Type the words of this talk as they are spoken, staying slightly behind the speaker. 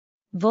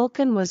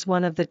Vulkan was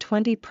one of the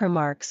 20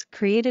 Primarchs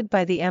created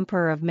by the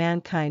Emperor of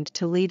Mankind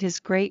to lead his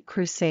great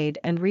crusade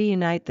and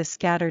reunite the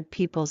scattered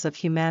peoples of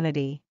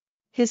humanity.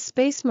 His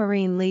Space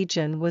Marine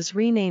Legion was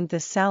renamed the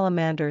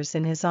Salamanders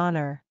in his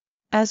honor.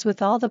 As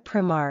with all the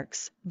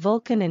Primarchs,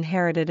 Vulkan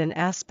inherited an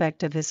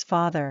aspect of his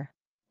father.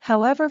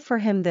 However, for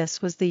him this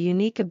was the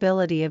unique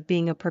ability of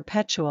being a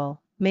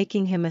perpetual,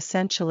 making him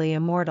essentially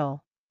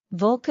immortal.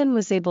 Vulkan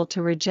was able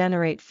to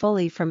regenerate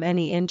fully from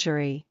any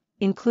injury,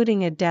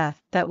 including a death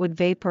that would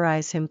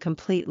vaporize him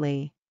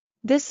completely.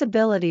 This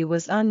ability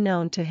was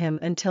unknown to him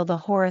until the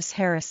Horus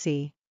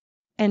Heresy.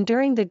 And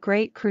during the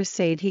Great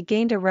Crusade he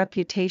gained a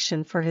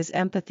reputation for his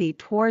empathy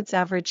towards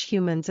average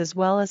humans as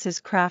well as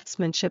his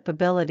craftsmanship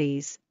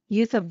abilities.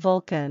 Youth of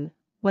Vulkan.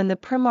 When the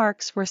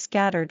Primarchs were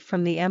scattered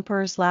from the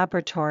Emperor's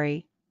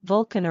laboratory,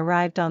 Vulkan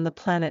arrived on the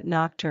planet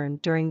Nocturne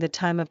during the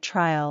time of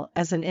trial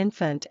as an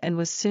infant and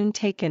was soon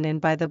taken in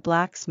by the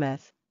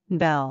blacksmith,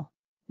 Nbel.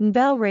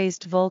 Nbel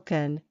raised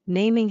Vulkan,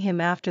 naming him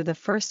after the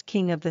first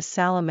king of the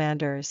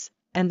Salamanders,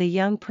 and the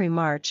young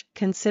Primarch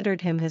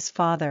considered him his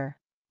father.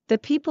 The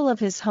people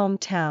of his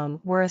hometown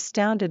were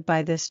astounded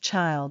by this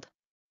child.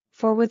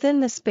 For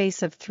within the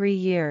space of 3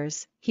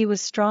 years, he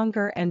was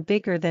stronger and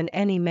bigger than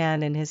any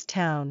man in his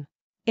town.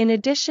 In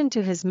addition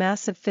to his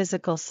massive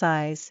physical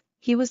size,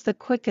 he was the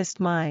quickest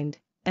mind,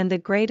 and the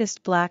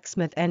greatest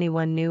blacksmith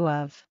anyone knew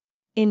of.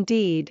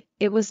 Indeed,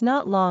 it was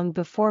not long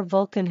before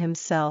Vulkan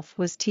himself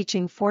was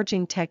teaching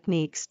forging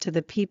techniques to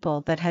the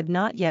people that had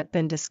not yet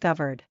been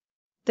discovered.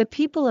 The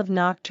people of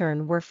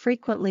Nocturne were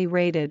frequently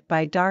raided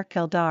by Dark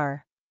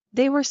Eldar.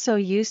 They were so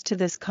used to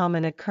this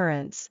common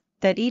occurrence,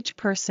 that each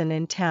person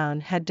in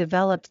town had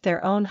developed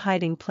their own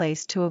hiding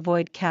place to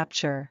avoid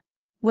capture.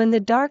 When the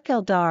Dark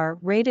Eldar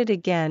raided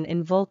again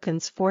in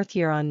Vulkan's 4th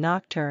year on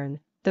Nocturne,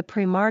 the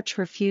Primarch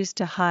refused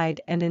to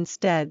hide and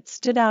instead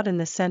stood out in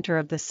the center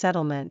of the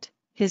settlement,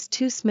 his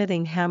 2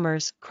 smithing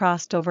hammers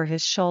crossed over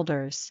his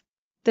shoulders.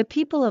 The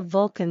people of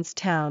Vulkan's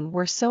town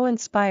were so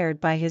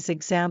inspired by his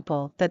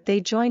example that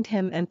they joined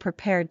him and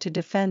prepared to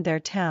defend their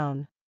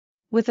town.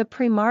 With a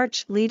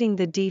Primarch leading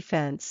the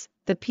defense,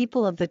 the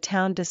people of the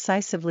town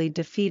decisively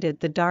defeated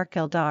the Dark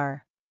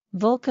Eldar.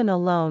 Vulkan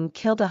alone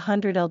killed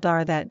 100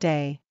 Eldar that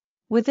day.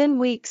 Within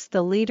weeks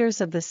the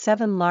leaders of the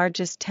 7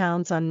 largest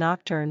towns on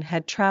Nocturne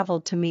had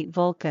traveled to meet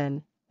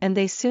Vulkan, and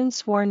they soon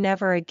swore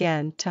never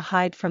again to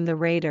hide from the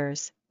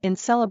raiders. In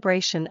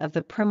celebration of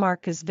the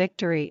Primarch's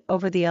victory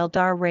over the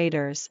Eldar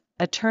raiders,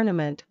 a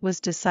tournament was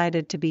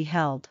decided to be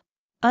held.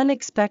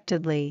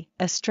 Unexpectedly,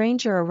 a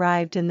stranger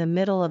arrived in the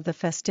middle of the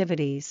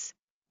festivities.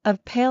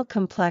 Of pale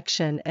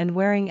complexion and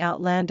wearing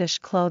outlandish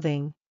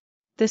clothing.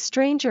 The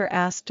stranger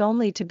asked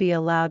only to be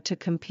allowed to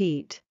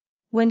compete.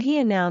 When he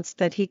announced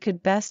that he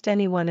could best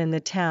anyone in the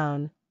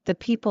town, the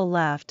people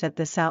laughed at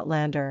this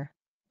outlander.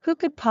 Who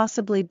could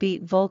possibly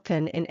beat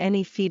Vulkan in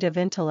any feat of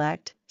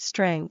intellect,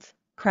 strength,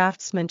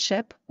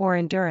 craftsmanship, or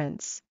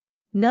endurance?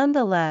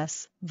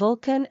 Nonetheless,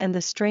 Vulkan and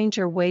the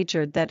stranger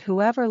wagered that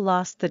whoever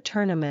lost the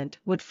tournament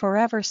would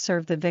forever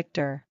serve the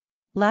victor.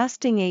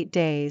 Lasting 8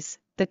 days,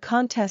 the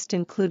contest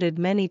included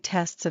many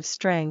tests of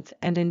strength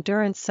and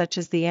endurance such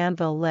as the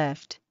anvil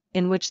lift,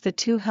 in which the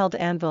 2 held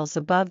anvils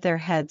above their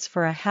heads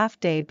for a half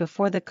day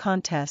before the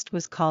contest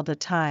was called a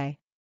tie.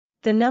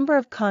 The number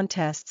of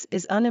contests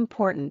is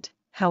unimportant,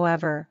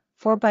 however,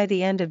 for by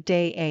the end of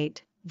day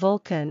 8,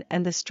 Vulkan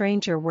and the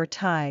stranger were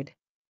tied.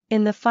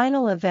 In the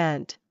final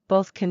event,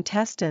 both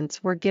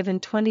contestants were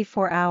given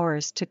 24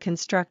 hours to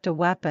construct a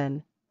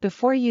weapon,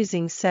 before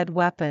using said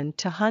weapon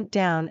to hunt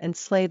down and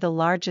slay the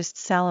largest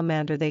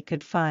salamander they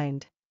could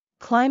find.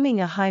 Climbing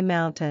a high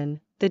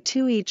mountain, the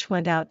 2 each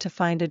went out to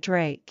find a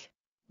drake.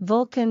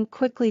 Vulkan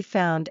quickly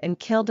found and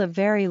killed a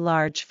very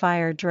large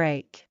fire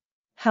drake.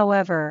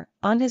 However,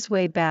 on his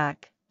way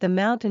back, the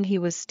mountain he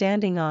was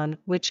standing on,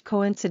 which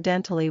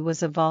coincidentally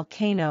was a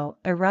volcano,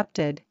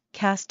 erupted,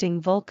 casting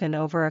Vulkan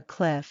over a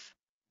cliff.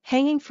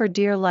 Hanging for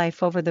dear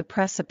life over the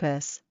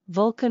precipice,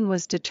 Vulkan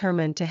was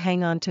determined to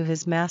hang on to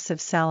his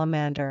massive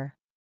salamander.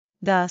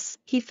 Thus,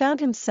 he found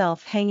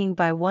himself hanging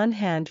by one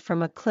hand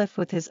from a cliff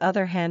with his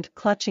other hand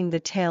clutching the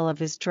tail of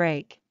his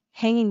drake.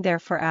 Hanging there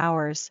for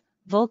hours,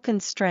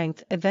 Vulkan's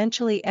strength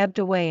eventually ebbed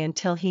away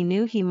until he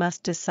knew he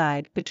must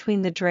decide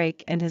between the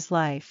drake and his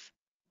life.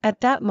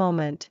 At that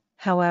moment,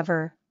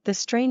 however, the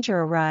stranger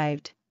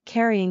arrived,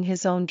 carrying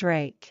his own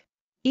drake.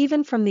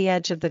 Even from the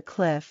edge of the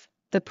cliff,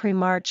 the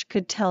Primarch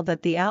could tell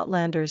that the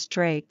outlander's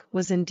drake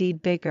was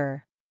indeed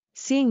bigger.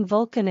 Seeing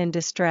Vulkan in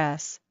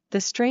distress,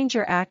 the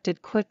stranger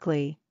acted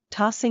quickly,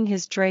 tossing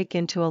his drake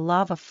into a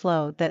lava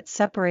flow that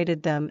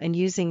separated them and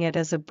using it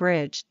as a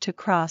bridge to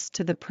cross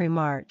to the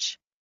Primarch.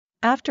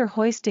 After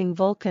hoisting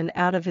Vulkan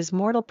out of his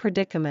mortal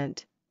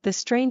predicament, the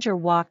stranger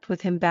walked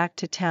with him back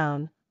to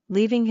town,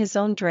 leaving his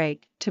own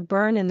drake to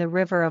burn in the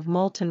river of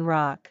molten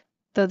rock.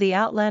 Though the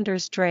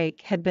outlander's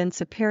drake had been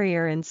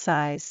superior in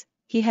size,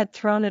 he had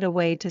thrown it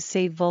away to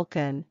save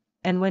Vulkan,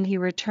 and when he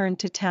returned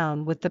to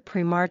town with the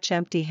Primarch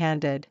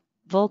empty-handed,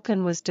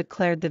 Vulkan was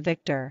declared the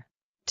victor.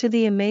 To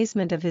the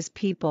amazement of his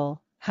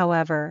people,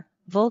 however,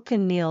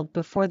 Vulkan kneeled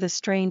before the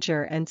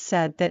stranger and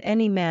said that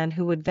any man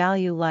who would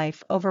value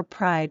life over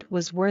pride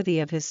was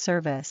worthy of his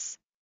service.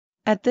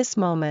 At this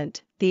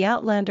moment, the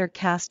Outlander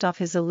cast off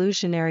his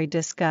illusionary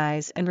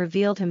disguise and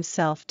revealed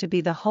himself to be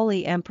the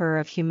Holy Emperor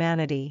of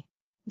humanity.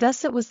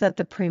 Thus it was that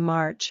the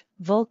Primarch,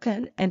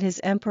 Vulkan, and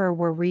his emperor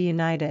were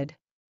reunited.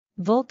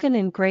 Vulkan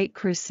in Great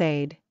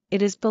Crusade.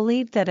 It is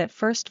believed that at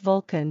first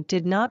Vulkan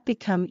did not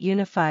become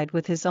unified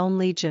with his own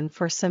legion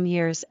for some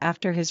years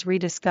after his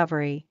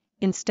rediscovery,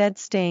 instead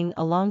staying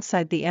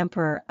alongside the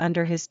emperor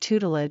under his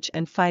tutelage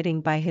and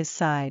fighting by his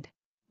side.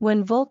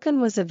 When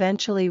Vulkan was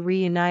eventually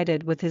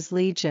reunited with his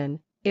legion,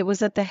 it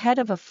was at the head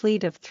of a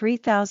fleet of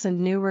 3,000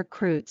 new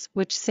recruits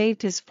which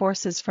saved his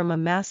forces from a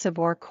massive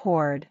orc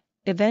horde.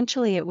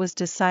 Eventually it was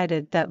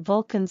decided that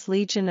Vulkan's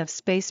legion of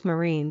space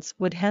marines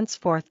would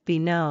henceforth be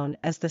known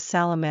as the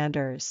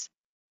Salamanders,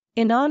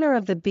 in honor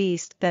of the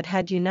beast that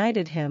had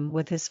united him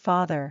with his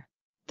father.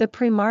 The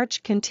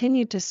Primarch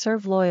continued to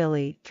serve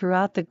loyally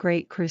throughout the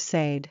Great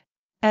Crusade.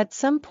 At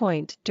some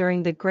point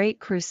during the Great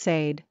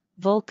Crusade,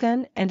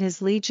 Vulkan and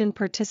his legion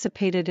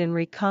participated in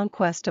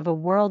reconquest of a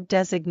world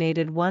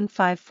designated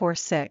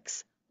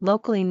 1546,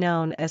 locally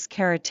known as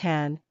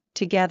Karatan,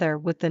 together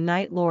with the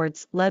Night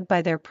Lords led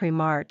by their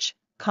Primarch,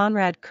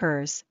 Conrad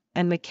Kurz,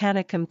 and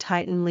Mechanicum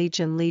Titan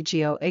Legion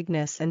Legio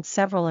Ignis and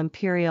several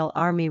Imperial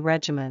Army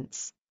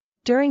regiments.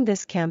 During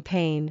this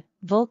campaign,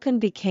 Vulkan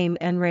became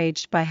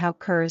enraged by how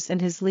Kurz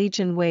and his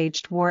legion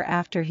waged war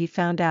after he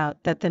found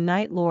out that the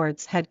Night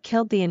Lords had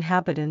killed the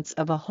inhabitants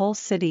of a whole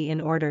city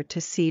in order to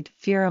seed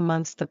fear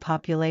amongst the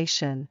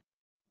population.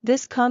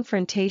 This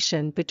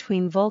confrontation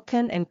between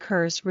Vulkan and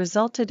Kurz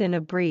resulted in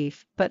a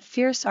brief but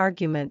fierce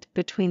argument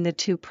between the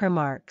two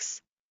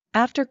Primarchs.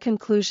 After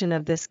conclusion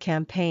of this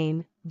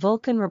campaign,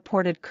 Vulkan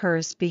reported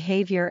Kurz's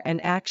behavior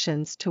and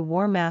actions to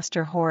War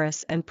Master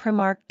Horus and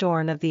Primarch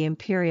Dorn of the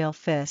Imperial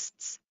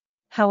Fists.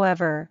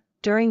 However,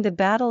 during the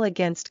battle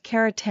against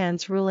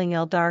Karatan's ruling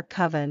Eldar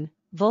Coven,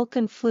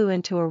 Vulkan flew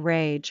into a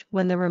rage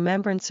when the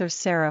Remembrancer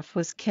Seraph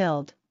was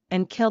killed,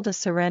 and killed a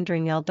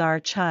surrendering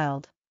Eldar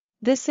child.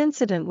 This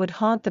incident would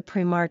haunt the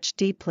Primarch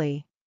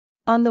deeply.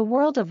 On the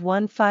world of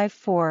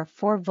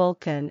 1544,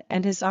 Vulkan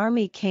and his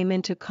army came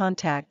into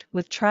contact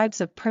with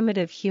tribes of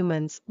primitive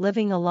humans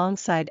living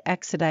alongside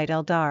Exodite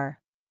Eldar.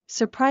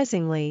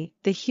 Surprisingly,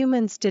 the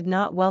humans did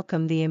not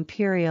welcome the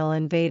Imperial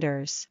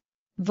invaders.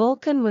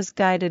 Vulkan was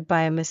guided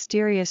by a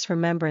mysterious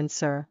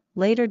remembrancer,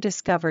 later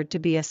discovered to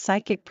be a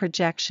psychic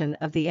projection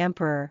of the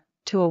Emperor,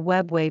 to a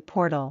webway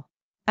portal.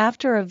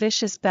 After a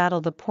vicious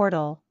battle the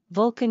portal,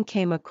 Vulkan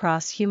came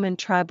across human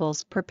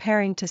tribals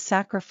preparing to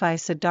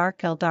sacrifice a Dark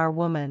Eldar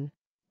woman.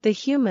 The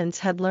humans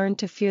had learned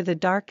to fear the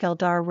Dark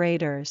Eldar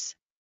raiders,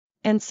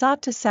 and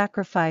sought to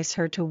sacrifice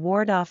her to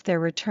ward off their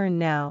return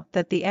now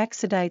that the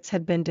Exodites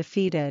had been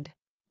defeated.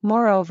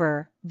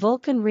 Moreover,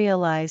 Vulkan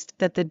realized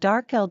that the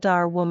Dark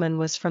Eldar woman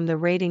was from the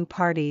raiding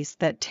parties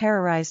that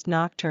terrorized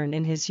Nocturne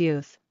in his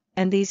youth,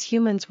 and these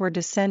humans were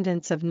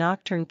descendants of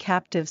Nocturne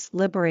captives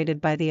liberated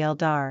by the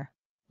Eldar.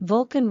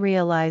 Vulkan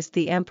realized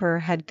the Emperor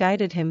had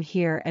guided him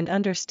here and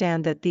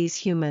understand that these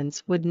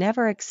humans would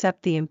never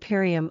accept the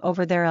Imperium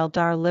over their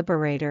Eldar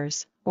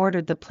liberators,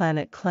 ordered the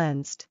planet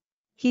cleansed.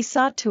 He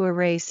sought to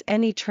erase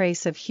any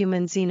trace of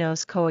human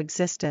Xenos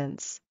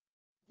coexistence.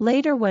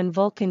 Later when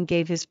Vulkan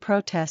gave his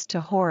protest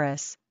to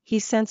Horus, he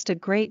sensed a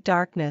great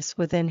darkness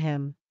within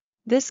him.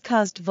 This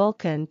caused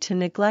Vulkan to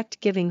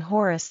neglect giving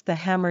Horus the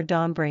hammer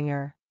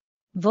Dawnbringer.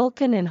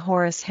 Vulkan and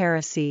Horus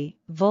heresy.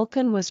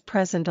 Vulkan was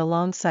present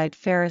alongside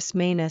Ferrus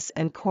Manus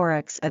and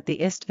Corax at the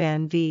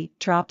Istvan V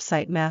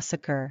Dropsite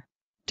massacre.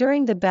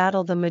 During the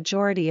battle the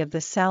majority of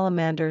the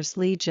Salamander's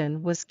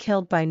legion was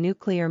killed by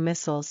nuclear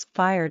missiles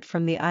fired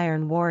from the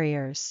Iron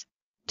Warriors.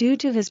 Due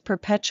to his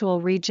perpetual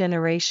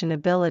regeneration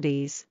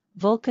abilities,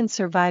 Vulkan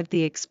survived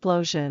the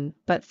explosion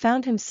but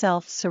found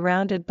himself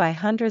surrounded by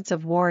hundreds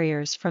of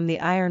warriors from the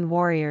Iron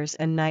Warriors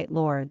and Night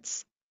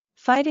Lords.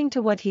 Fighting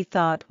to what he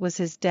thought was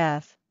his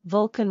death,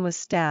 Vulkan was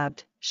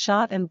stabbed,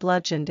 shot and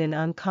bludgeoned in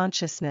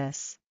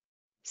unconsciousness.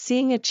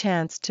 Seeing a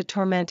chance to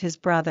torment his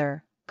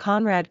brother,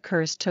 Conrad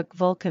Kurz took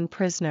Vulkan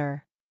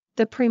prisoner.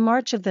 The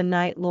Primarch of the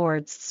Night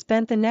Lords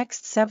spent the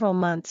next several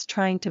months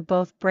trying to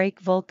both break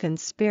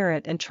Vulkan's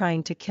spirit and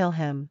trying to kill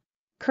him.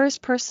 Kurz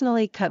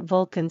personally cut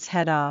Vulkan's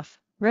head off,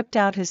 ripped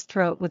out his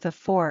throat with a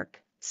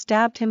fork,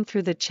 stabbed him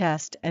through the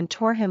chest and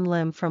tore him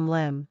limb from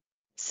limb.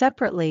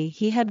 Separately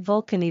he had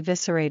Vulkan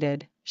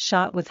eviscerated,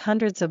 shot with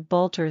hundreds of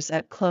bolters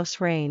at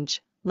close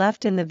range,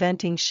 left in the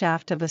venting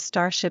shaft of a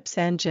starship's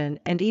engine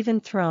and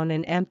even thrown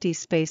in empty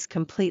space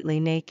completely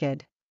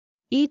naked.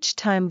 Each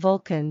time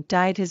Vulkan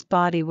died his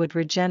body would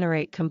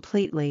regenerate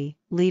completely,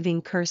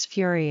 leaving Kurz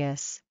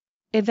furious.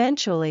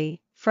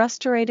 Eventually,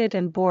 frustrated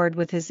and bored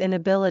with his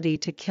inability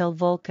to kill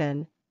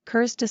Vulkan,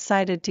 Kurz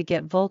decided to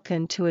get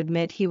Vulkan to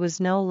admit he was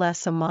no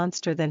less a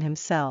monster than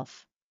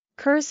himself.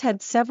 Kurz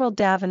had several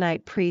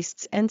Davanite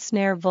priests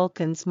ensnare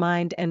Vulkan's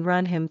mind and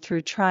run him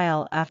through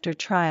trial after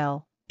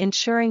trial,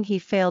 ensuring he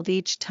failed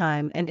each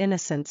time and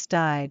innocents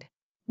died.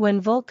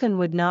 When Vulkan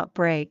would not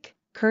break,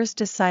 Kurz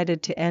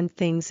decided to end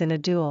things in a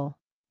duel.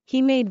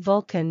 He made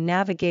Vulkan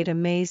navigate a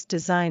maze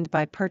designed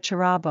by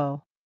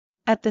Perturabo,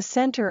 at the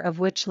center of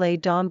which lay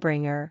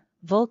Dawnbringer,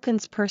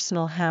 Vulkan's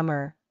personal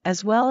hammer,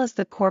 as well as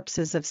the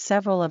corpses of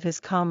several of his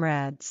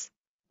comrades.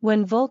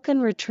 When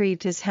Vulkan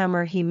retrieved his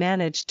hammer, he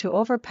managed to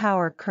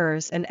overpower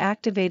Kurz and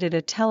activated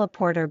a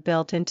teleporter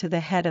built into the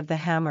head of the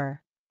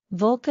hammer.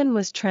 Vulkan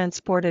was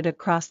transported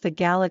across the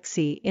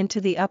galaxy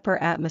into the upper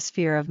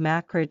atmosphere of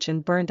Makridge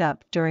and burned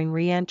up during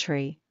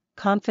re-entry,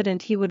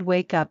 confident he would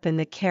wake up in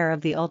the care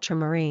of the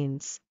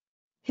Ultramarines.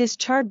 His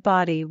charred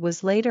body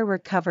was later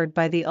recovered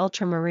by the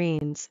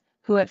Ultramarines,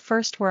 who at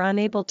first were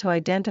unable to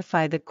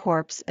identify the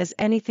corpse as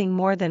anything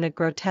more than a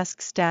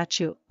grotesque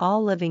statue,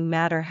 all living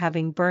matter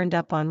having burned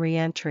up on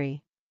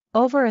re-entry.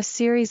 Over a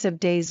series of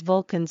days,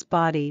 Vulkan's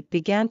body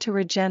began to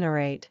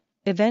regenerate,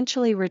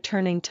 eventually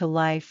returning to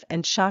life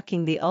and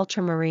shocking the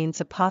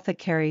Ultramarines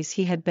apothecaries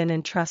he had been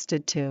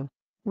entrusted to.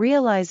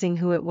 Realizing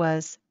who it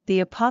was, the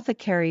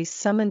apothecaries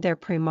summoned their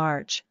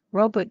Primarch,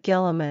 Robot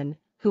Guilliman,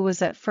 who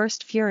was at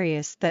first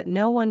furious that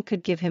no one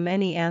could give him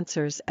any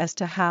answers as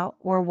to how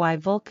or why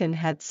Vulkan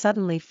had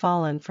suddenly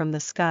fallen from the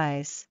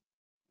skies.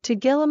 To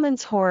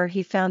Guilliman's horror,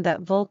 he found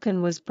that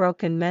Vulkan was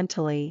broken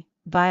mentally,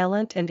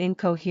 violent and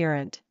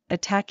incoherent,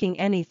 attacking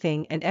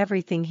anything and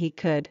everything he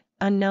could.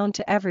 Unknown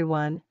to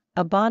everyone,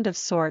 a bond of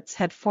sorts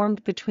had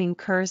formed between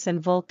Kurz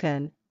and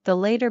Vulkan, the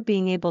latter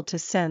being able to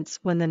sense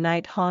when the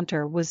Night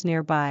Haunter was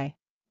nearby.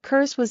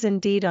 Kurz was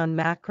indeed on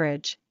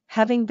Makridge,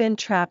 having been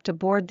trapped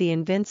aboard the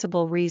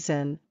Invincible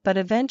Reason, but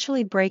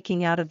eventually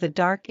breaking out of the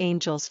Dark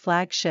Angel's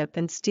flagship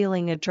and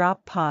stealing a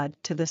drop pod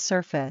to the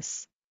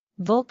surface.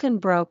 Vulkan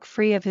broke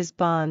free of his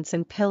bonds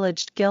and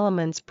pillaged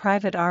Guilliman's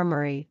private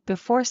armory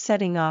before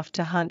setting off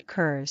to hunt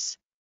Kurz.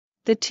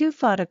 The two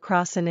fought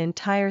across an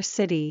entire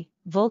city,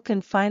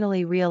 Vulkan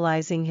finally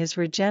realizing his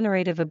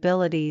regenerative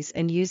abilities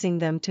and using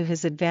them to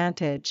his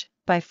advantage.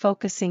 By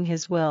focusing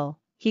his will,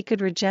 he could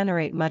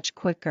regenerate much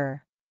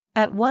quicker.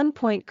 At one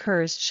point,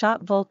 Kurz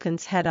shot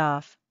Vulkan's head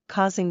off,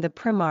 causing the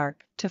Primarch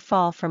to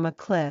fall from a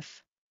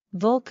cliff.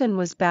 Vulkan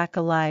was back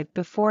alive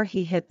before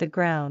he hit the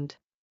ground.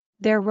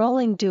 Their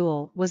rolling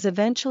duel was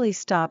eventually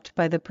stopped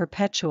by the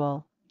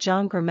Perpetual,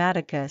 John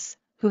Grammaticus,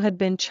 who had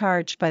been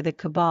charged by the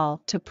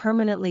Cabal to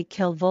permanently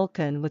kill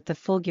Vulkan with the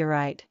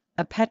Fulgurite,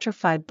 a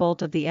petrified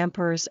bolt of the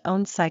Emperor's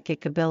own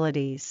psychic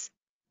abilities.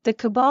 The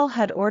Cabal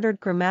had ordered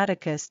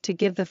Grammaticus to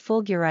give the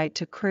Fulgurite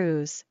to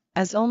Cruz,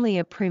 as only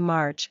a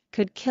Primarch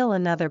could kill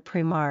another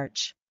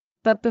Primarch.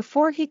 But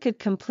before he could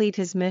complete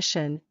his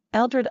mission,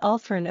 Eldred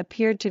Ulthrin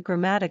appeared to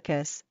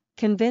Grammaticus,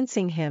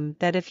 convincing him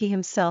that if he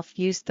himself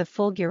used the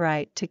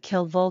Fulgurite to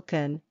kill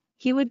Vulkan,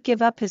 he would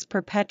give up his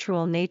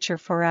perpetual nature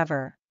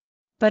forever,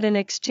 but in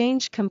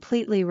exchange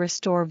completely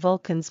restore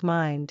Vulkan's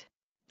mind.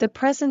 The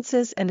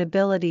presences and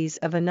abilities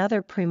of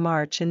another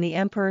Primarch in the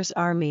Emperor's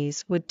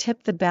armies would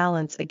tip the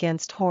balance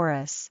against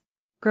Horus.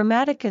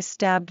 Grammaticus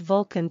stabbed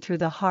Vulkan through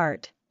the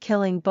heart,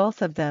 killing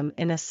both of them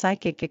in a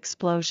psychic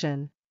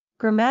explosion.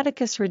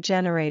 Grammaticus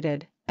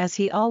regenerated, as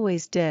he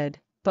always did,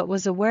 but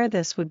was aware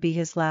this would be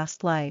his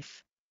last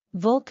life.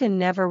 Vulkan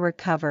never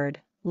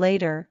recovered.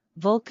 Later,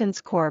 Vulkan's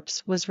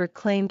corpse was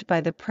reclaimed by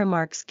the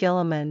Primarchs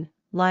Guilliman,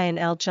 Lion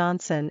L.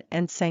 Johnson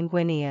and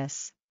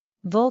Sanguinius.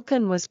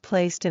 Vulkan was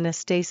placed in a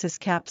stasis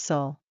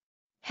capsule,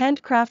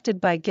 handcrafted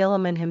by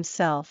Guilliman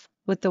himself,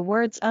 with the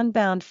words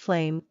 "Unbound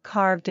Flame"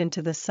 carved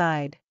into the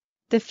side.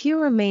 The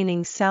few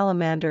remaining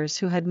salamanders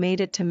who had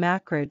made it to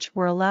Makridge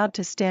were allowed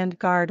to stand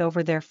guard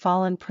over their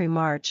fallen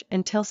Primarch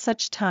until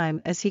such time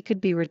as he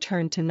could be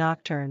returned to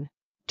Nocturne.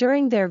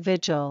 During their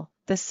vigil,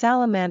 the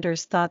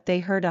salamanders thought they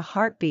heard a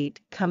heartbeat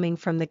coming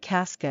from the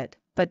casket,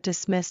 but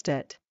dismissed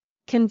it.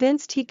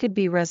 Convinced he could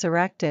be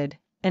resurrected,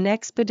 an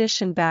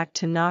expedition back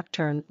to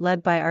Nocturne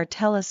led by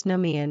Artellus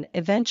Numian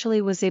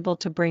eventually was able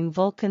to bring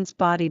Vulkan's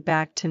body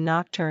back to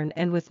Nocturne,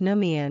 and with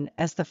Numian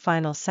as the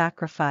final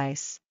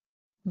sacrifice,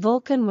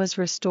 Vulkan was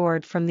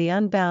restored from the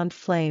unbound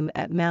flame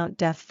at Mount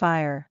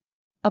Deathfire.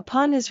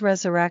 Upon his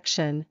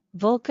resurrection,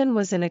 Vulkan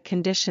was in a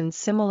condition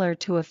similar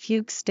to a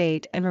fugue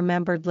state and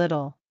remembered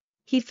little.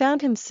 He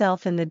found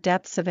himself in the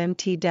depths of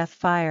empty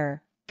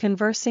Deathfire,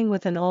 conversing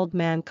with an old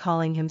man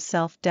calling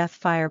himself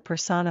Deathfire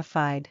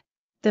personified.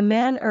 The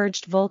man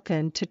urged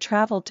Vulkan to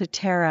travel to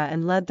Terra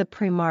and led the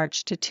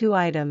Primarch to two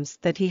items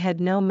that he had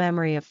no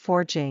memory of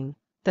forging,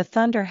 the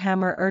Thunder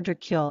Hammer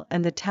Erdricule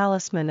and the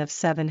Talisman of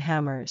Seven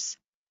Hammers.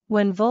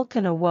 When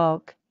Vulkan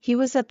awoke, he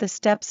was at the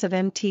steps of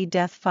Mt.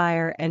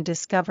 Deathfire and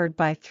discovered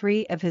by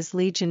three of his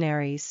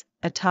legionaries,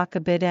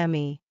 Ataka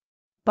Bidemi,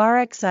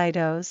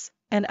 Baraxitos,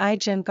 and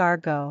Igen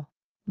Gargo.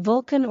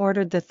 Vulkan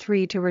ordered the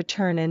three to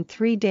return in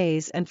 3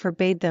 days and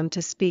forbade them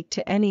to speak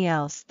to any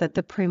else that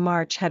the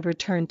Primarch had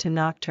returned to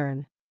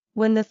Nocturne.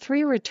 When the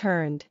three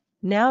returned,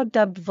 now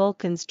dubbed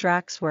Vulkan's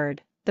Draxword,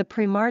 the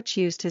Primarch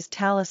used his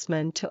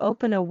talisman to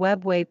open a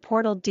webway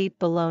portal deep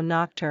below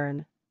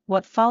Nocturne.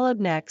 What followed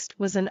next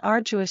was an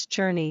arduous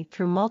journey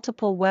through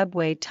multiple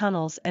webway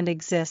tunnels and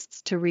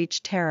exists to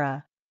reach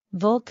Terra.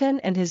 Vulkan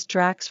and his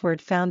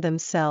Draxword found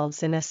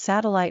themselves in a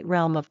satellite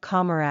realm of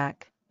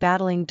Komarak,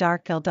 battling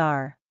Dark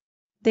Eldar.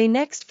 They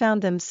next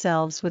found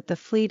themselves with the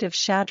fleet of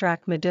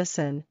Shadrach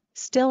Medusan,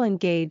 still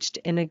engaged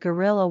in a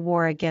guerrilla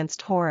war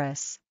against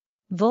Horus.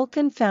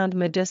 Vulkan found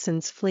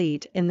Medusan's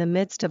fleet in the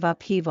midst of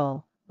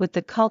upheaval, with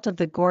the cult of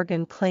the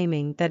Gorgon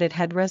claiming that it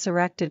had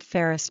resurrected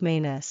Pharis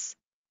Manus.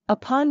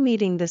 Upon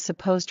meeting the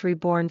supposed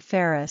reborn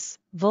Pharis,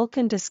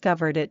 Vulkan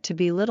discovered it to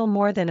be little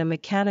more than a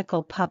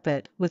mechanical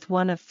puppet with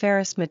one of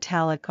Pharis'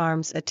 metallic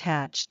arms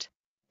attached.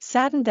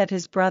 Saddened that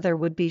his brother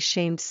would be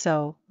shamed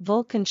so,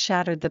 Vulkan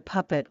shattered the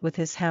puppet with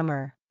his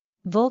hammer.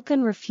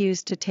 Vulkan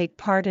refused to take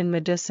part in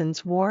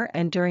Medusan's war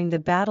and during the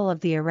Battle of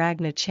the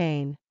Arachna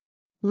Chain,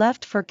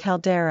 left for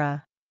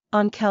Caldera.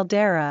 On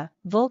Caldera,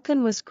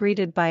 Vulkan was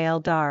greeted by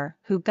Eldar,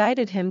 who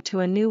guided him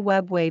to a new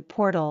webway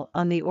portal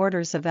on the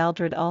orders of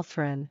Eldred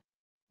Ulthrin.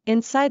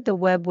 Inside the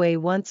webway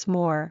once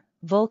more,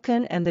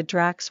 Vulkan and the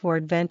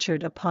Draxward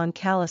ventured upon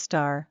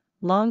Callistar,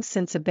 long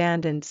since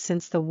abandoned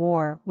since the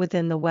war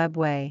within the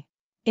webway.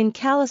 In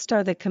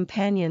Callistar the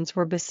companions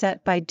were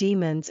beset by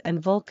demons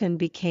and Vulkan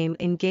became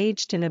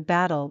engaged in a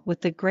battle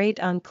with the great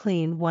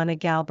unclean one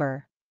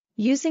Agalber.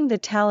 Using the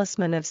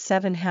talisman of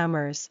 7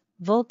 hammers,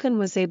 Vulkan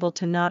was able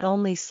to not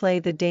only slay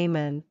the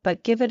daemon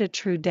but give it a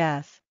true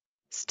death.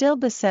 Still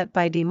beset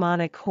by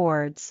demonic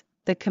hordes,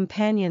 the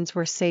companions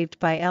were saved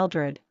by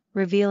Eldred,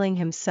 revealing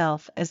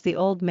himself as the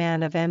Old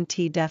Man of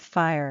Mt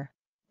Deathfire,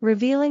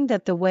 revealing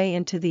that the way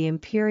into the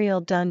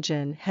Imperial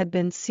dungeon had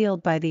been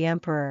sealed by the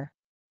Emperor.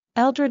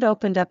 Eldred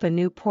opened up a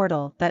new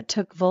portal that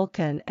took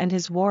Vulkan and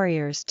his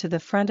warriors to the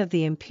front of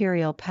the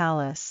Imperial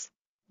Palace.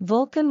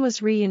 Vulkan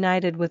was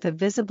reunited with a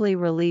visibly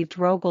relieved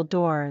Rogel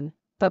Dorn,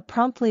 but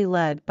promptly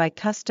led by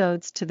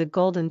custodes to the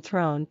Golden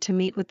Throne to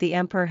meet with the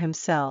Emperor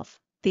himself.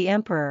 The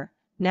Emperor,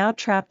 now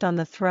trapped on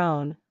the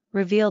throne,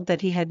 revealed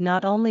that he had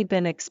not only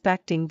been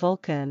expecting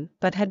Vulkan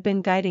but had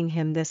been guiding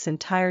him this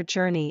entire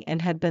journey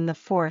and had been the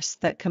force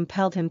that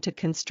compelled him to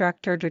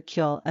construct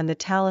Erdrikul and the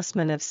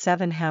Talisman of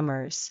 7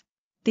 Hammers.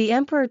 The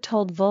Emperor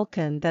told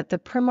Vulkan that the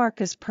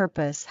Primarchs'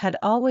 purpose had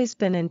always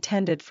been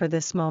intended for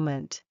this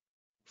moment.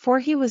 For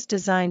he was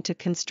designed to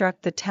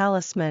construct the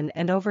talisman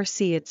and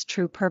oversee its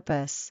true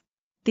purpose.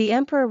 The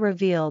Emperor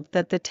revealed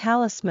that the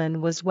talisman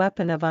was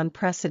weapon of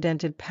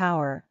unprecedented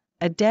power,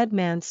 a dead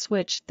man's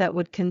switch that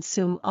would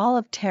consume all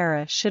of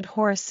Terra should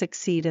Horus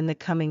succeed in the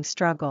coming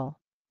struggle.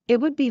 It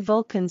would be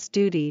Vulkan's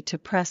duty to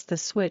press the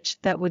switch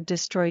that would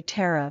destroy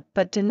Terra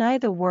but deny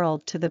the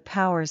world to the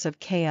powers of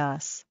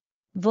chaos.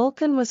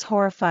 Vulkan was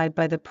horrified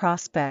by the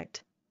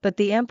prospect, but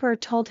the Emperor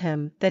told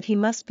him that he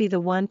must be the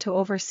one to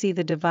oversee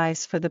the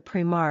device for the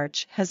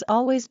Primarch has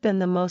always been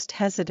the most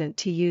hesitant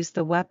to use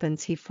the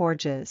weapons he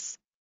forges.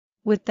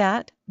 With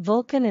that,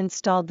 Vulkan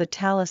installed the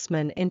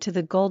talisman into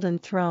the Golden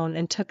Throne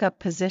and took up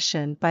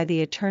position by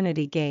the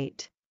Eternity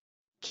Gate.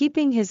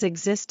 Keeping his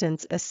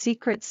existence a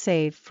secret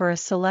save for a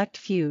select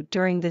few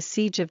during the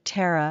Siege of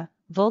Terra,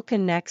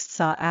 Vulkan next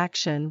saw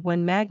action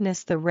when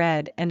Magnus the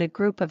Red and a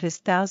group of his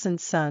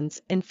 1,000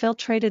 sons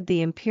infiltrated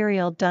the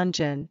Imperial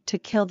dungeon to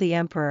kill the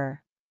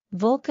Emperor.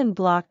 Vulkan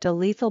blocked a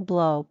lethal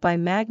blow by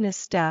Magnus'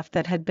 staff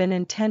that had been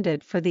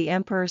intended for the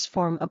Emperor's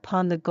form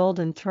upon the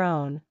Golden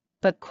Throne,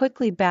 but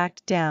quickly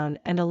backed down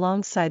and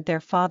alongside their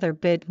father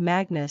bid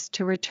Magnus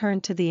to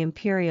return to the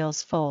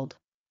Imperial's fold.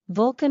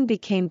 Vulkan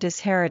became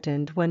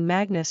disheartened when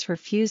Magnus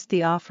refused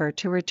the offer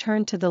to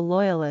return to the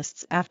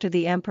Loyalists after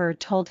the Emperor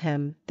told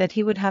him that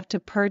he would have to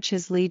purge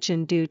his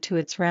legion due to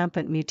its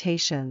rampant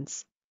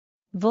mutations.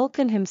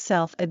 Vulkan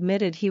himself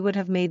admitted he would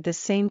have made the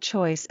same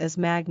choice as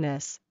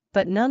Magnus,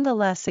 but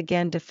nonetheless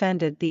again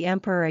defended the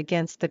Emperor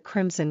against the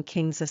Crimson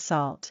King's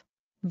assault.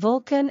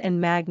 Vulkan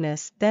and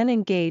Magnus then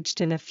engaged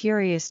in a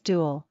furious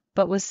duel,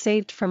 but was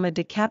saved from a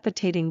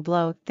decapitating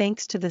blow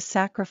thanks to the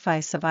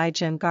sacrifice of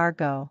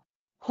Igengargo.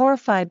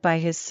 Horrified by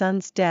his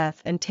son's death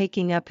and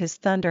taking up his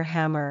thunder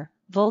hammer,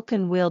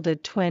 Vulkan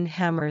wielded twin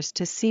hammers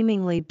to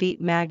seemingly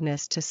beat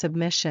Magnus to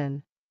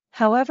submission.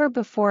 However,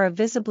 before a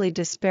visibly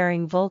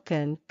despairing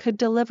Vulkan could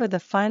deliver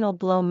the final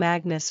blow,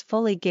 Magnus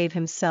fully gave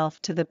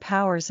himself to the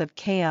powers of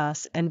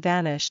chaos and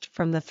vanished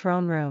from the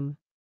throne room.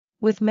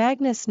 With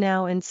Magnus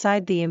now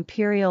inside the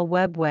Imperial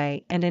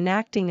webway and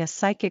enacting a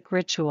psychic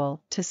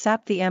ritual to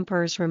sap the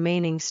Emperor's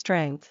remaining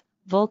strength,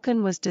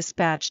 Vulkan was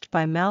dispatched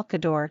by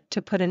Malkador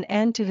to put an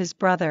end to his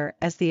brother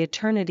as the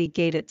Eternity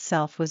Gate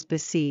itself was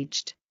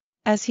besieged.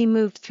 As he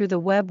moved through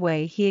the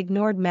webway, he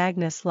ignored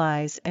Magnus'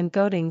 lies and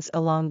goadings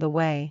along the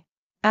way.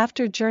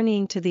 After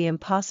journeying to the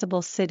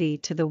impossible city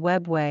to the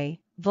webway,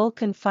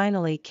 Vulkan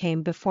finally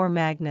came before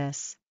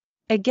Magnus.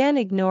 Again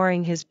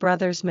ignoring his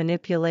brother's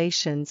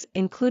manipulations,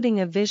 including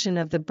a vision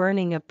of the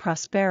burning of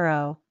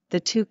Prospero, the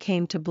two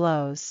came to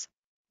blows.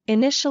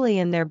 Initially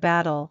in their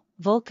battle,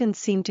 Vulkan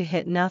seemed to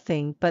hit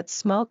nothing but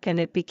smoke and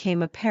it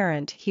became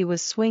apparent he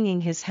was swinging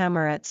his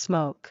hammer at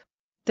smoke.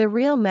 The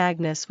real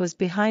Magnus was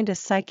behind a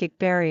psychic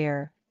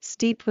barrier,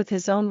 steeped with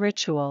his own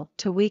ritual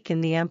to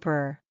weaken the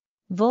Emperor.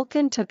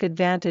 Vulkan took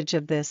advantage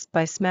of this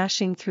by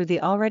smashing through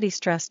the already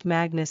stressed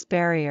Magnus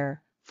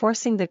barrier,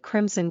 forcing the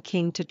Crimson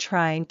King to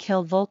try and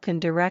kill Vulkan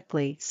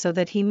directly so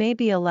that he may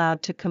be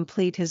allowed to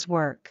complete his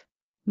work.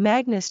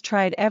 Magnus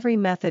tried every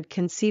method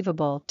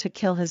conceivable to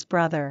kill his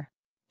brother.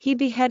 He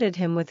beheaded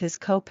him with his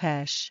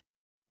khopesh,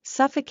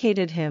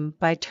 suffocated him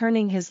by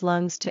turning his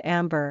lungs to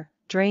amber,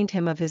 drained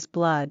him of his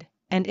blood,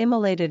 and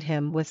immolated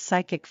him with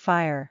psychic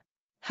fire.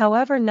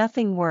 However,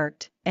 nothing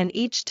worked, and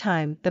each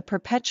time the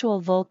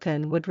perpetual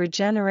Vulkan would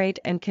regenerate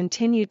and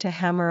continue to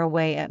hammer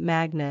away at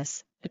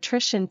Magnus.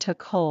 Attrition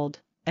took hold,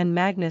 and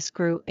Magnus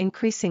grew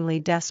increasingly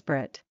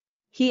desperate.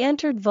 He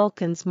entered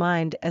Vulkan's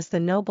mind as the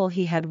noble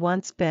he had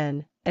once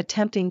been,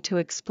 attempting to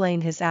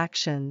explain his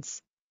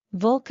actions.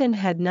 Vulkan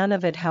had none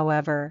of it,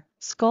 however,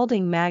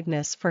 scolding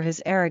Magnus for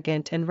his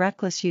arrogant and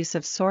reckless use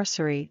of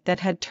sorcery that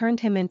had turned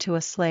him into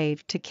a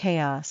slave to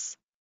chaos.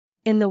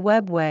 In the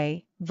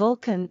webway,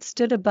 Vulkan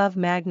stood above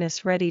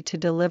Magnus ready to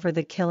deliver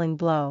the killing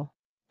blow.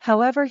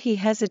 However, he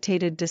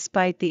hesitated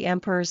despite the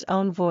Emperor's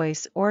own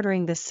voice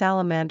ordering the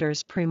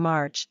Salamander's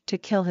Primarch to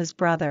kill his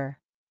brother.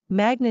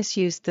 Magnus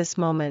used this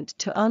moment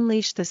to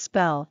unleash the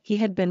spell he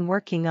had been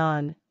working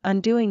on,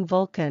 undoing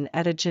Vulkan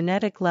at a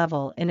genetic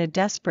level in a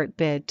desperate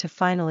bid to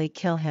finally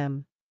kill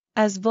him.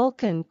 As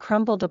Vulkan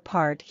crumbled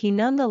apart, he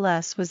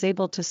nonetheless was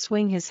able to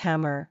swing his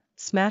hammer,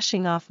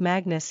 smashing off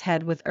Magnus'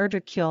 head with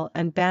Erdikul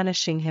and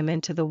banishing him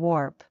into the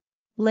warp.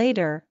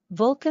 Later,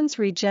 Vulkan's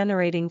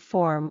regenerating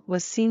form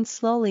was seen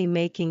slowly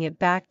making it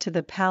back to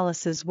the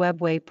palace's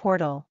webway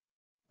portal,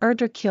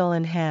 Erdikul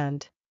in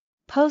hand.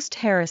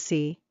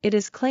 Post-heresy, it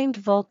is claimed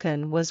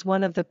Vulkan was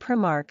one of the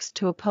Primarchs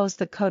to oppose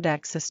the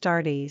Codex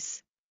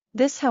Astartes.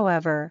 This,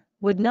 however,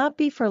 would not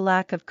be for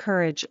lack of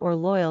courage or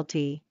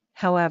loyalty,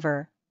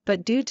 however,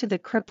 but due to the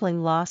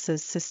crippling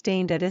losses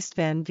sustained at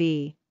Istvan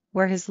V,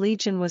 where his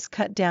legion was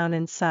cut down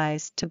in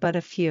size to but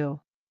a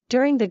few.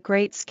 During the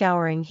Great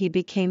Scouring he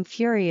became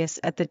furious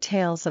at the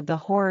tales of the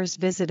horrors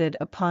visited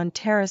upon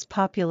Terra's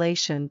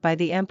population by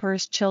the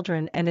Emperor's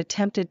children and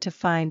attempted to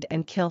find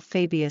and kill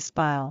Fabius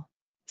Bile.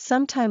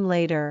 Sometime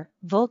later,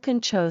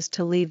 Vulkan chose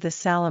to leave the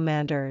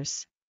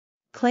Salamanders,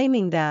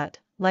 claiming that,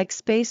 like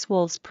Space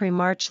Wolf's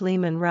Primarch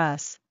Lehman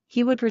Russ,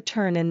 he would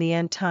return in the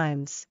end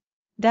times.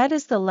 That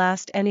is the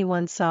last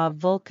anyone saw of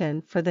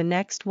Vulkan for the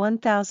next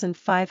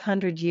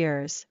 1,500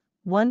 years.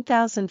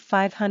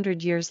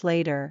 1,500 years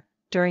later,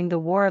 during the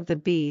War of the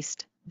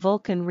Beast,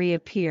 Vulkan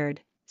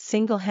reappeared,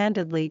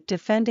 single-handedly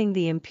defending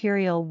the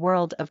imperial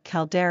world of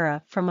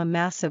Caldera from a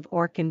massive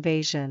orc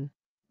invasion.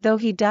 Though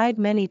he died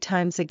many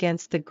times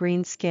against the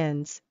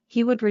greenskins,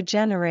 he would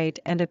regenerate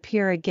and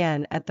appear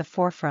again at the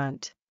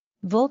forefront.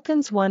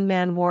 Vulkan's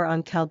one-man war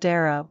on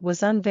Caldera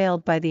was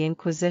unveiled by the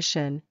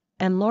Inquisition,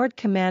 and Lord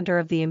Commander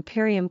of the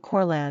Imperium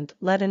Courland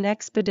led an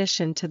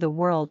expedition to the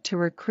world to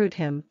recruit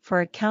him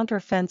for a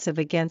counteroffensive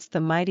against the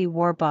mighty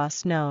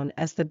warboss known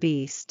as the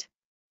Beast.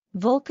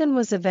 Vulkan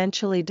was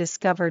eventually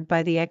discovered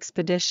by the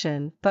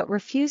expedition but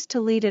refused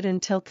to lead it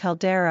until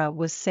Caldera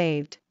was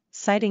saved,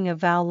 citing a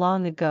vow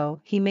long ago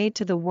he made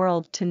to the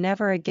world to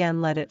never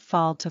again let it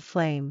fall to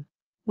flame.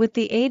 With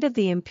the aid of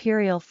the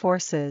Imperial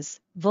forces,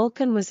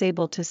 Vulkan was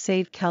able to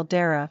save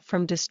Caldera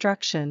from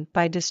destruction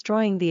by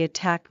destroying the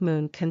attack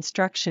moon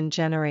construction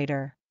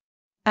generator.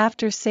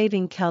 After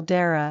saving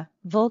Caldera,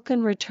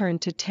 Vulkan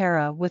returned to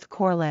Terra with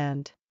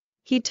Courland.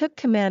 He took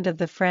command of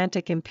the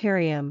frantic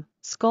Imperium,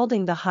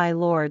 scolding the High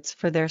Lords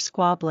for their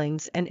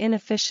squabblings and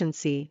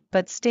inefficiency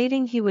but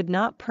stating he would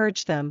not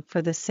purge them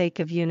for the sake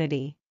of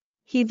unity.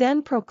 He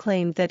then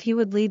proclaimed that he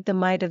would lead the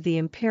might of the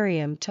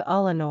Imperium to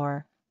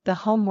Ulanor, the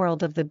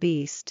homeworld of the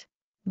Beast.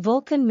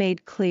 Vulkan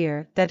made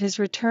clear that his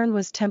return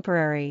was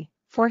temporary,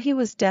 for he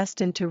was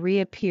destined to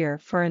reappear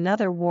for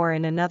another war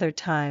in another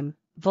time.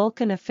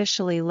 Vulkan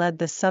officially led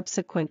the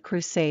subsequent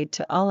crusade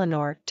to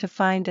Ulanor to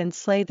find and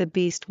slay the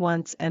Beast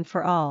once and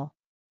for all.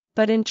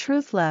 But in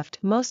truth left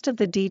most of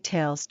the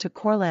details to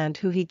Courland,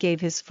 who he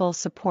gave his full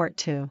support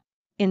to.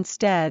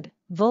 Instead,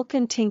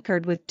 Vulkan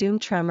tinkered with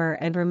Doomtremor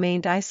and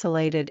remained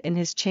isolated in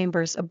his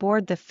chambers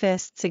aboard the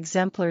Fist's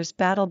Exemplar's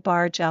battle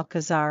barge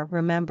Alcazar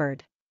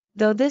Remembered.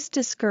 Though this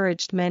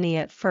discouraged many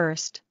at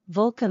first,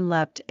 Vulkan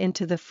leapt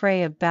into the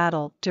fray of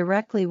battle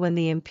directly when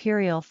the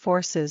Imperial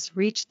forces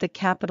reached the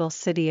capital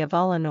city of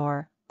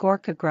Ulanor,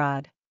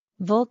 Gorkograd.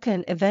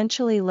 Vulkan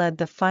eventually led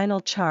the final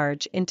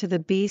charge into the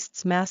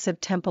Beast's massive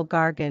temple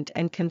Gargant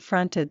and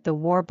confronted the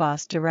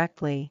warboss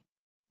directly.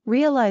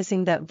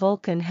 Realizing that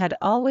Vulkan had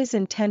always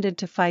intended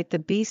to fight the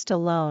Beast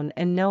alone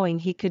and knowing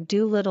he could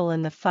do little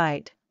in the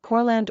fight,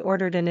 Courland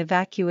ordered an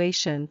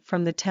evacuation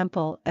from the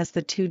temple as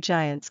the two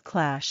giants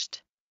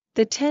clashed.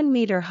 The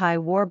 10-meter-high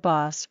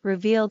warboss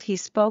revealed he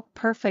spoke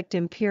perfect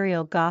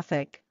Imperial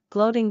Gothic,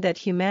 gloating that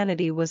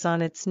humanity was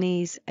on its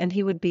knees and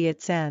he would be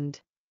its end.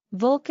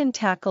 Vulkan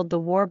tackled the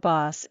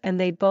warboss and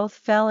they both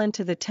fell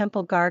into the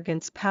temple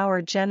Gargant's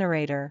power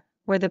generator,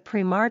 where the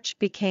Primarch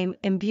became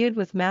imbued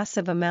with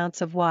massive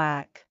amounts of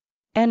Waak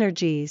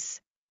energies,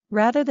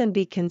 rather than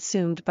be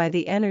consumed by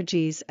the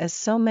energies as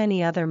so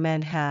many other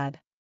men had.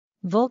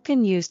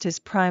 Vulkan used his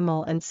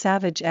primal and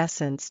savage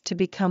essence to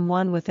become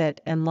one with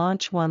it and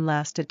launch one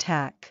last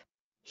attack.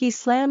 He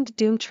slammed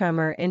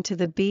Doomtremor into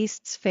the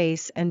Beast's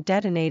face and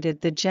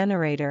detonated the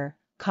generator,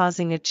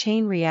 causing a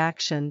chain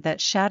reaction that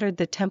shattered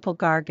the temple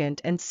gargant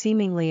and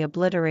seemingly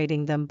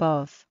obliterating them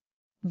both.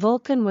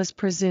 Vulkan was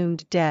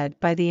presumed dead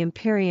by the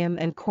Imperium,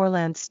 and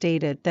Corland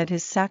stated that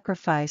his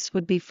sacrifice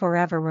would be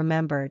forever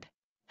remembered.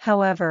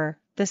 However,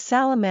 the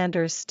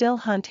salamanders still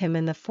hunt him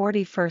in the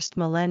 41st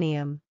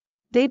millennium.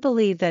 They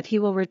believe that he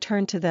will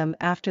return to them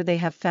after they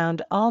have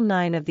found all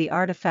 9 of the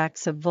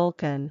artifacts of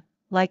Vulkan.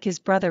 Like his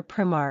brother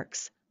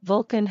Primarchs,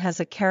 Vulkan has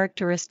a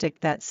characteristic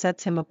that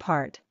sets him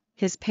apart: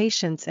 his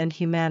patience and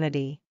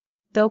humanity.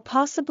 Though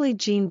possibly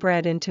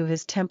gene-bred into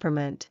his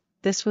temperament,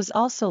 this was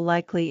also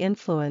likely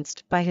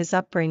influenced by his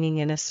upbringing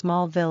in a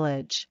small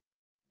village.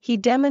 He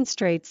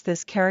demonstrates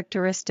this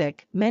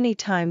characteristic many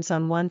times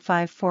on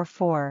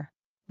 1544.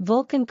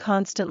 Vulkan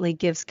constantly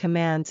gives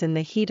commands in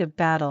the heat of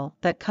battle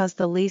that cause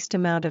the least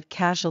amount of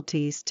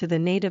casualties to the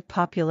native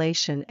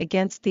population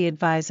against the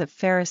advice of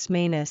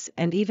Pharasmanes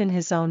and even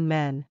his own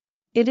men.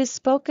 It is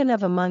spoken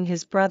of among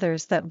his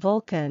brothers that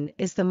Vulkan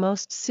is the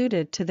most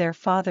suited to their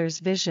father's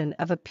vision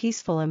of a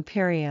peaceful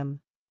imperium.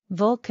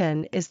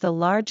 Vulkan is the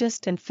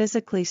largest and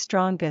physically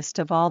strongest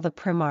of all the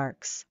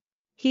Primarchs.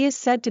 He is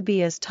said to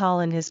be as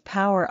tall in his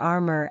power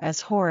armor as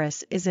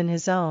Horus is in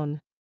his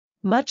own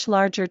much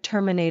larger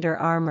Terminator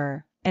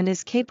armor, and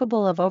is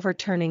capable of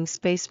overturning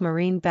Space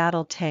Marine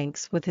battle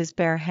tanks with his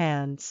bare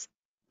hands.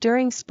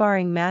 During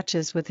sparring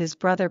matches with his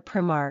brother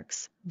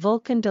Primarchs,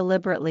 Vulkan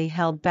deliberately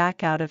held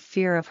back out of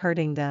fear of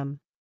hurting them.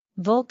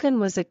 Vulkan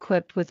was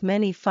equipped with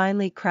many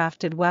finely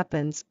crafted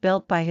weapons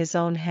built by his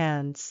own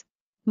hands.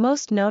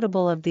 Most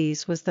notable of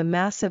these was the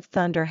massive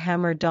thunder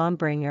hammer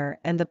Dawnbringer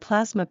and the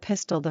plasma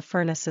pistol the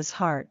Furnace's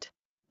Heart.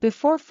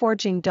 Before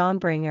forging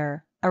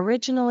Dawnbringer,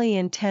 originally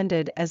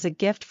intended as a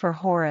gift for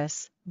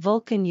Horus,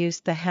 Vulkan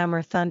used the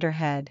hammer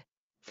Thunderhead.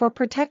 For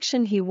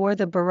protection he wore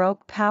the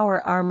Baroque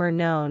power armor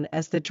known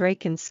as the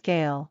Draken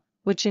Scale,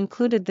 which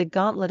included the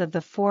Gauntlet of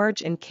the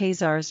Forge and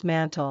Khazar's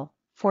Mantle.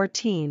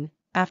 14.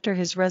 After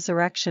his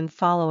resurrection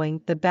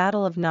following the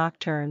Battle of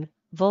Nocturne,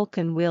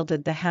 Vulkan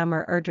wielded the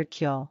hammer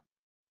Erdrikul.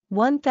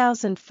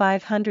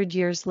 1,500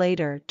 years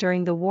later,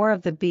 during the War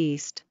of the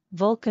Beast,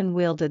 Vulkan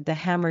wielded the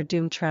hammer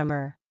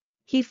Doomtremor.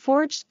 He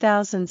forged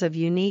thousands of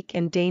unique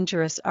and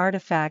dangerous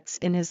artifacts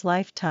in his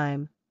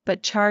lifetime,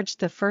 but charged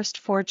the first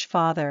Forge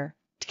Father,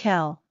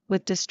 Tkel,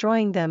 with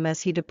destroying them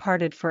as he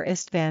departed for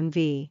Istvan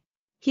V.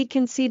 He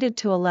conceded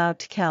to allow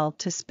Tkel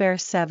to spare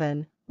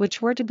 7,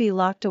 which were to be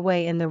locked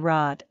away in the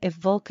rod if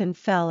Vulkan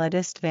fell at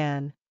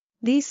Istvan.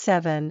 These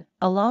 7,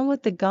 along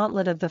with the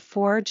Gauntlet of the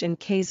Forge and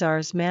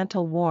Khazar's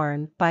Mantle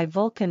worn by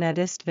Vulkan at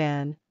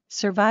Istvan,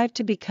 survived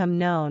to become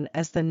known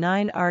as the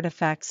 9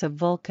 artifacts of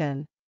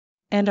Vulkan,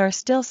 and are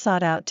still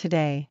sought out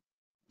today.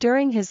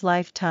 During his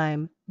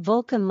lifetime,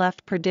 Vulkan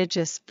left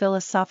prodigious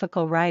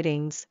philosophical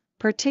writings,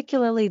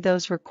 particularly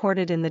those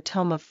recorded in the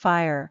Tome of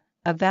Fire,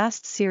 a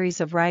vast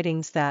series of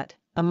writings that,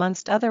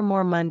 amongst other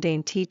more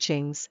mundane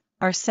teachings,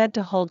 are said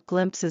to hold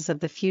glimpses of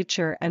the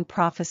future and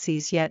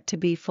prophecies yet to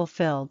be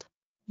fulfilled.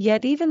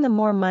 Yet even the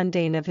more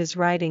mundane of his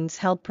writings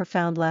held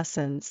profound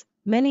lessons,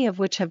 many of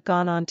which have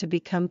gone on to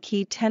become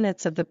key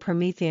tenets of the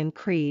Promethean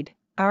Creed.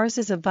 Ours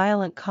is a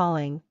violent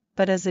calling,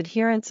 but as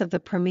adherents of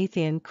the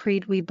Promethean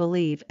Creed we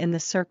believe in the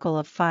circle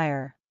of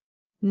fire.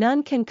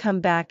 None can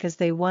come back as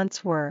they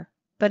once were,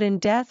 but in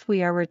death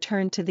we are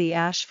returned to the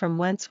ash from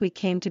whence we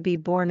came to be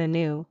born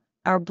anew,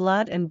 our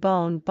blood and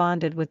bone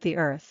bonded with the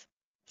earth.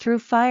 Through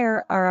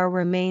fire are our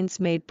remains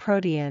made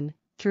protean,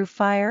 through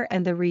fire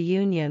and the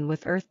reunion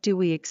with earth do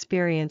we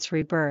experience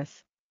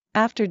rebirth.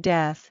 After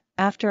death,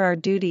 after our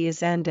duty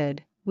is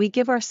ended, we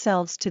give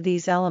ourselves to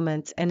these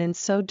elements and in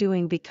so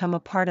doing become a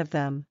part of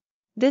them.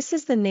 This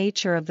is the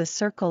nature of the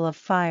circle of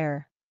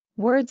fire.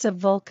 Words of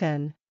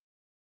Vulkan.